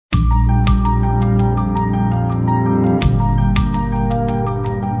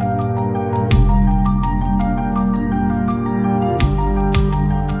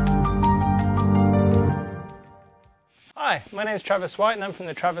My name is Travis White and I'm from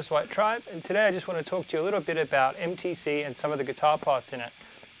the Travis White Tribe, and today I just want to talk to you a little bit about MTC and some of the guitar parts in it.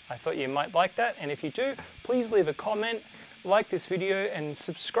 I thought you might like that, and if you do, please leave a comment, like this video and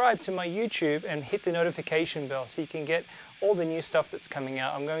subscribe to my YouTube and hit the notification bell so you can get all the new stuff that's coming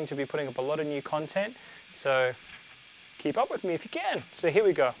out. I'm going to be putting up a lot of new content, so keep up with me if you can. So here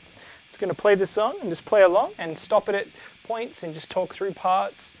we go. Just going to play this song and just play along and stop it at points and just talk through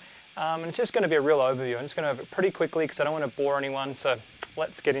parts. And it's just going to be a real overview. I'm just going to have it pretty quickly because I don't want to bore anyone, so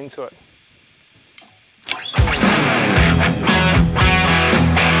let's get into it.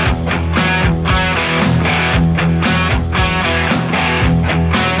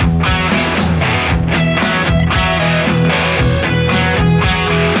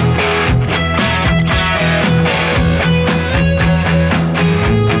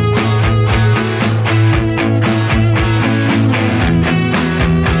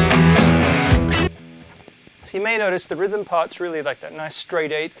 So you may notice the rhythm part's really like that nice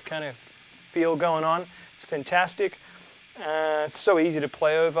straight eighth kind of feel going on. It's fantastic. It's so easy to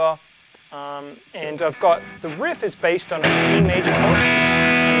play over. And I've got, the riff is based on an E major chord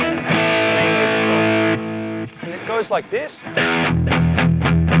and an A major chord. And it goes like this.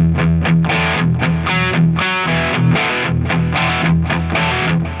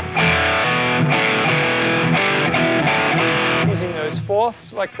 Using those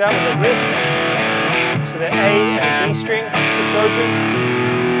fourths like that with the riff. So the A and D string picked open,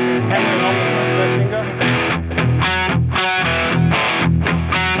 and hammering on with my first finger.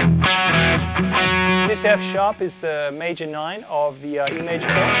 This F sharp is the major 9 of the E major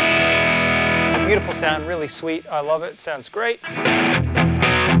chord. Beautiful sound, really sweet. I love it. Sounds great.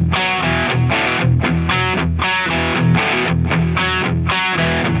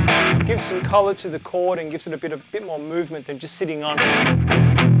 Gives some color to the chord and gives it a bit more movement than just sitting on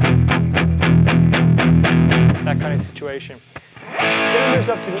that kind of situation. Then it moves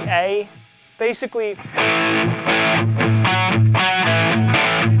up to the A. Basically,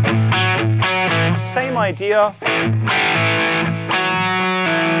 same idea,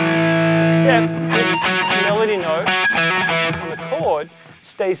 except this melody note on the chord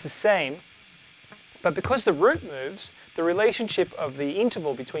stays the same, but because the root moves, the relationship of the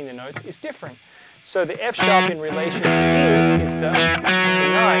interval between the notes is different. So the F sharp in relation to E is the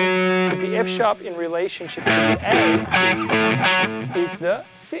 9, but the F sharp in relationship to the A is the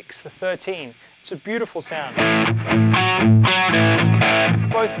 6, the 13. It's a beautiful sound.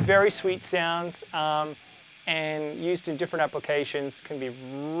 Both very sweet sounds and used in different applications can be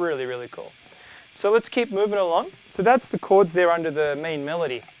really, really cool. So let's keep moving along. So that's the chords there under the main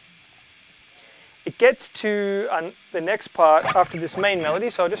melody. It gets to the next part after this main melody,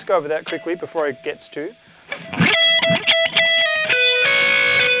 so I'll just go over that quickly before it gets to.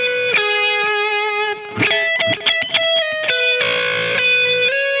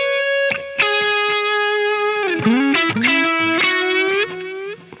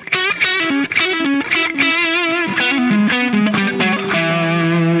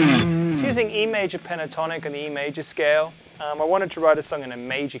 It's using E major pentatonic and the E major scale. I wanted to write a song in a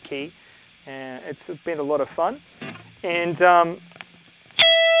major key. And it's been a lot of fun. And the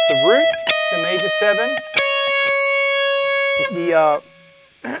root, the major 7, the,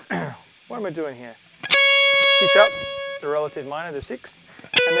 what am I doing here? C sharp, the relative minor, the 6th.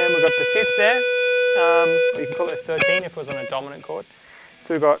 And then we've got the 5th there. Or you can call it a 13 if it was on a dominant chord.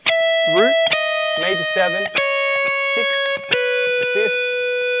 So we've got root, major 7, 6th, 5th,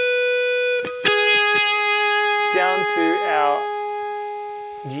 down to our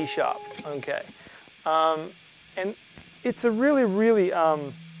G sharp. Okay, and it's a really, really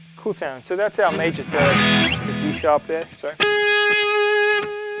cool sound. So that's our major 3rd, the G sharp there. Sorry.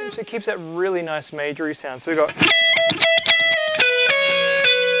 And so it keeps that really nice majory sound. So we got,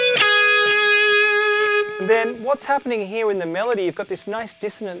 and then what's happening here in the melody? You've got this nice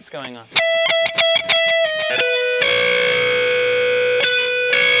dissonance going on.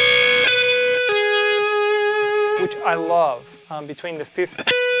 Which I love, between the 5th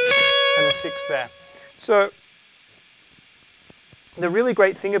and the 6th there. So the really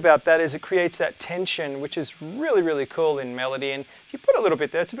great thing about that is it creates that tension, which is really, really cool in melody. And if you put a little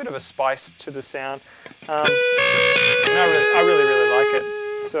bit there, it's a bit of a spice to the sound. And I really, really like it.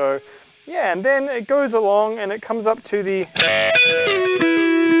 So yeah, and then it goes along and it comes up to the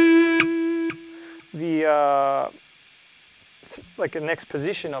like the next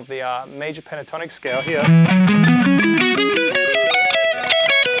position of the major pentatonic scale here.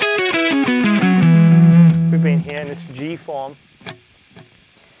 We've been here in this G form.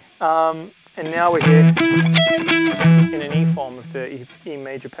 And now we're here in in an E form of the E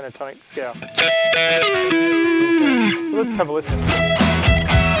major pentatonic scale. Okay, so let's have a listen. Now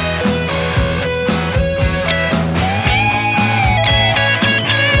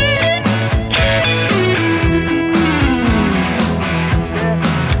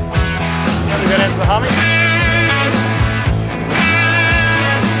we go down to the humming.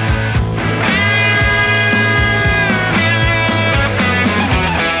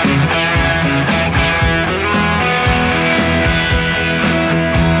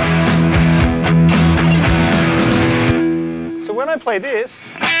 When I play this,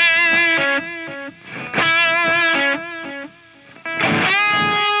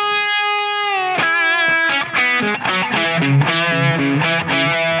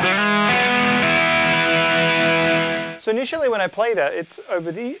 so initially when I play that, it's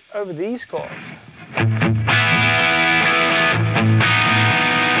over these chords.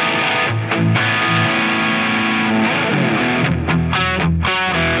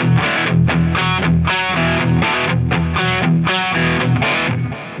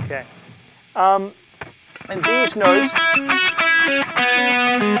 And these notes,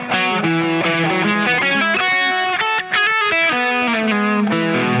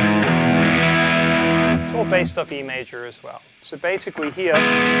 it's all based off E major as well. So basically here is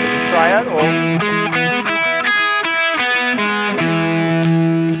a triad or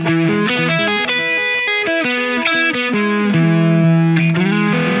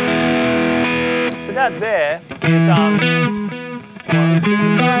so that there is 1,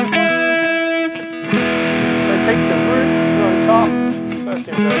 2, 5, 1. Take the root, put it on top, it's the first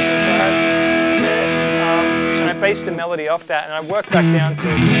inversion triad, and I base the melody off that, and I work back down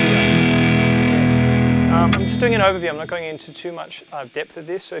to here. Okay. I'm just doing an overview, I'm not going into too much depth of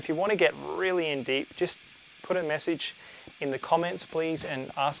this, so if you want to get really in deep, just put a message in the comments please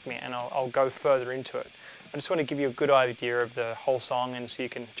and ask me, and I'll go further into it. I just want to give you a good idea of the whole song, and so you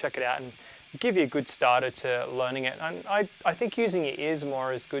can check it out and give you a good starter to learning it. And I think using your ears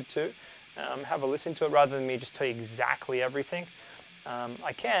more is good too. Have a listen to it rather than me just tell you exactly everything.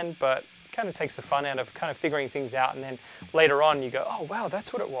 I can, but it kind of takes the fun out of kind of figuring things out, and then later on you go, oh wow,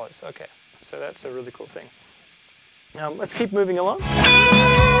 that's what it was. Okay, so that's a really cool thing. Let's keep moving along.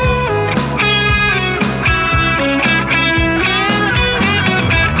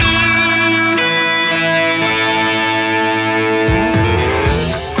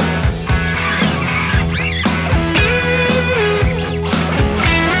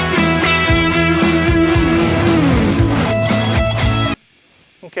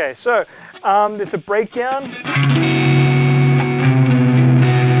 Okay, so there's a breakdown.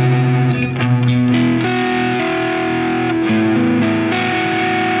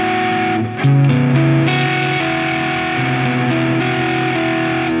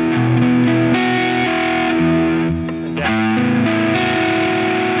 And down.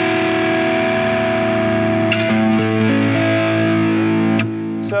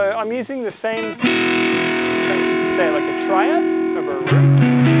 So I'm using the same, you could say like a triad over a root.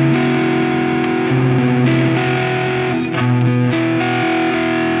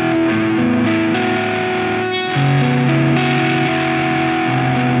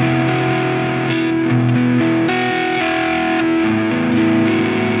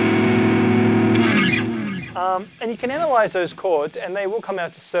 And you can analyze those chords and they will come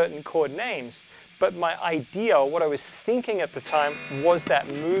out to certain chord names. But my idea, what I was thinking at the time, was that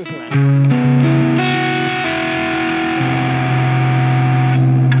movement.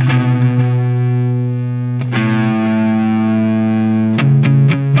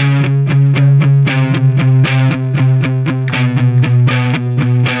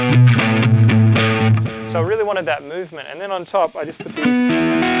 So I really wanted that movement. And then on top, I just put these.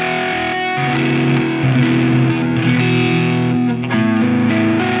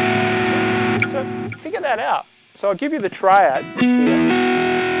 Figure that out. So I'll give you the triad. It's here.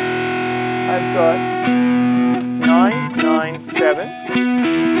 I've got 9, 9, 7.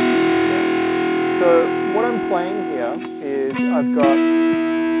 Okay. So what I'm playing here is I've got a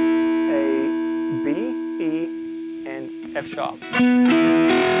B, E, and F sharp. Okay.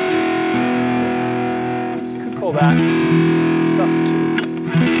 You could call that sus2.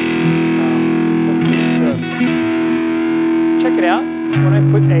 sus2. So check it out. When I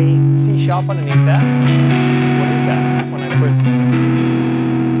put a C sharp underneath that, what is that? When I put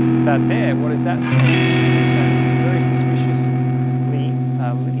that there, what does that sound? Sounds very suspiciously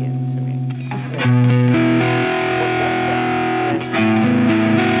Lydian to me. What's that sound?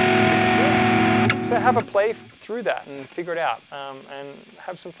 So have a play through that and figure it out, and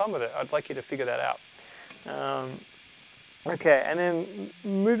have some fun with it. I'd like you to figure that out. Okay, and then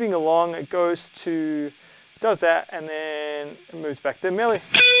moving along, it goes to Does that, and then it moves back to melee.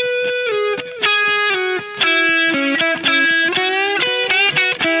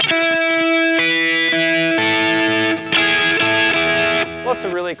 Lots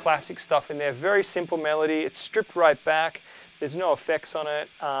of really classic stuff in there. Very simple melody. It's stripped right back. There's no effects on it.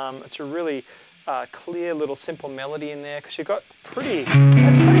 It's a really clear little simple melody in there because you've got that's pretty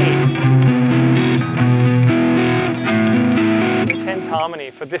intense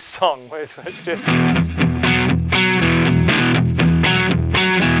harmony for this song, where it's just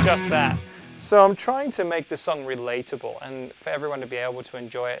that. So I'm trying to make the song relatable and for everyone to be able to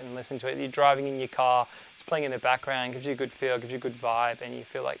enjoy it and listen to it. You're driving in your car, it's playing in the background, gives you a good feel, gives you a good vibe, and you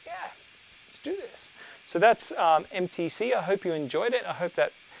feel like, yeah, let's do this. So that's MTC. I hope you enjoyed it. I hope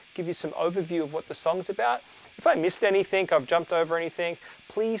that give you some overview of what the song's about. If I missed anything, I've jumped over anything,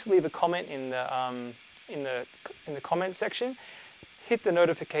 please leave a comment in the comment section. Hit the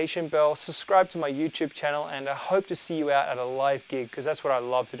notification bell, subscribe to my YouTube channel, and I hope to see you out at a live gig, because that's what I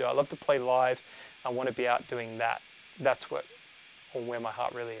love to do. I love to play live. I want to be out doing that. That's where my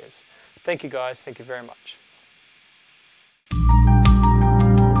heart really is. Thank you guys. Thank you very much.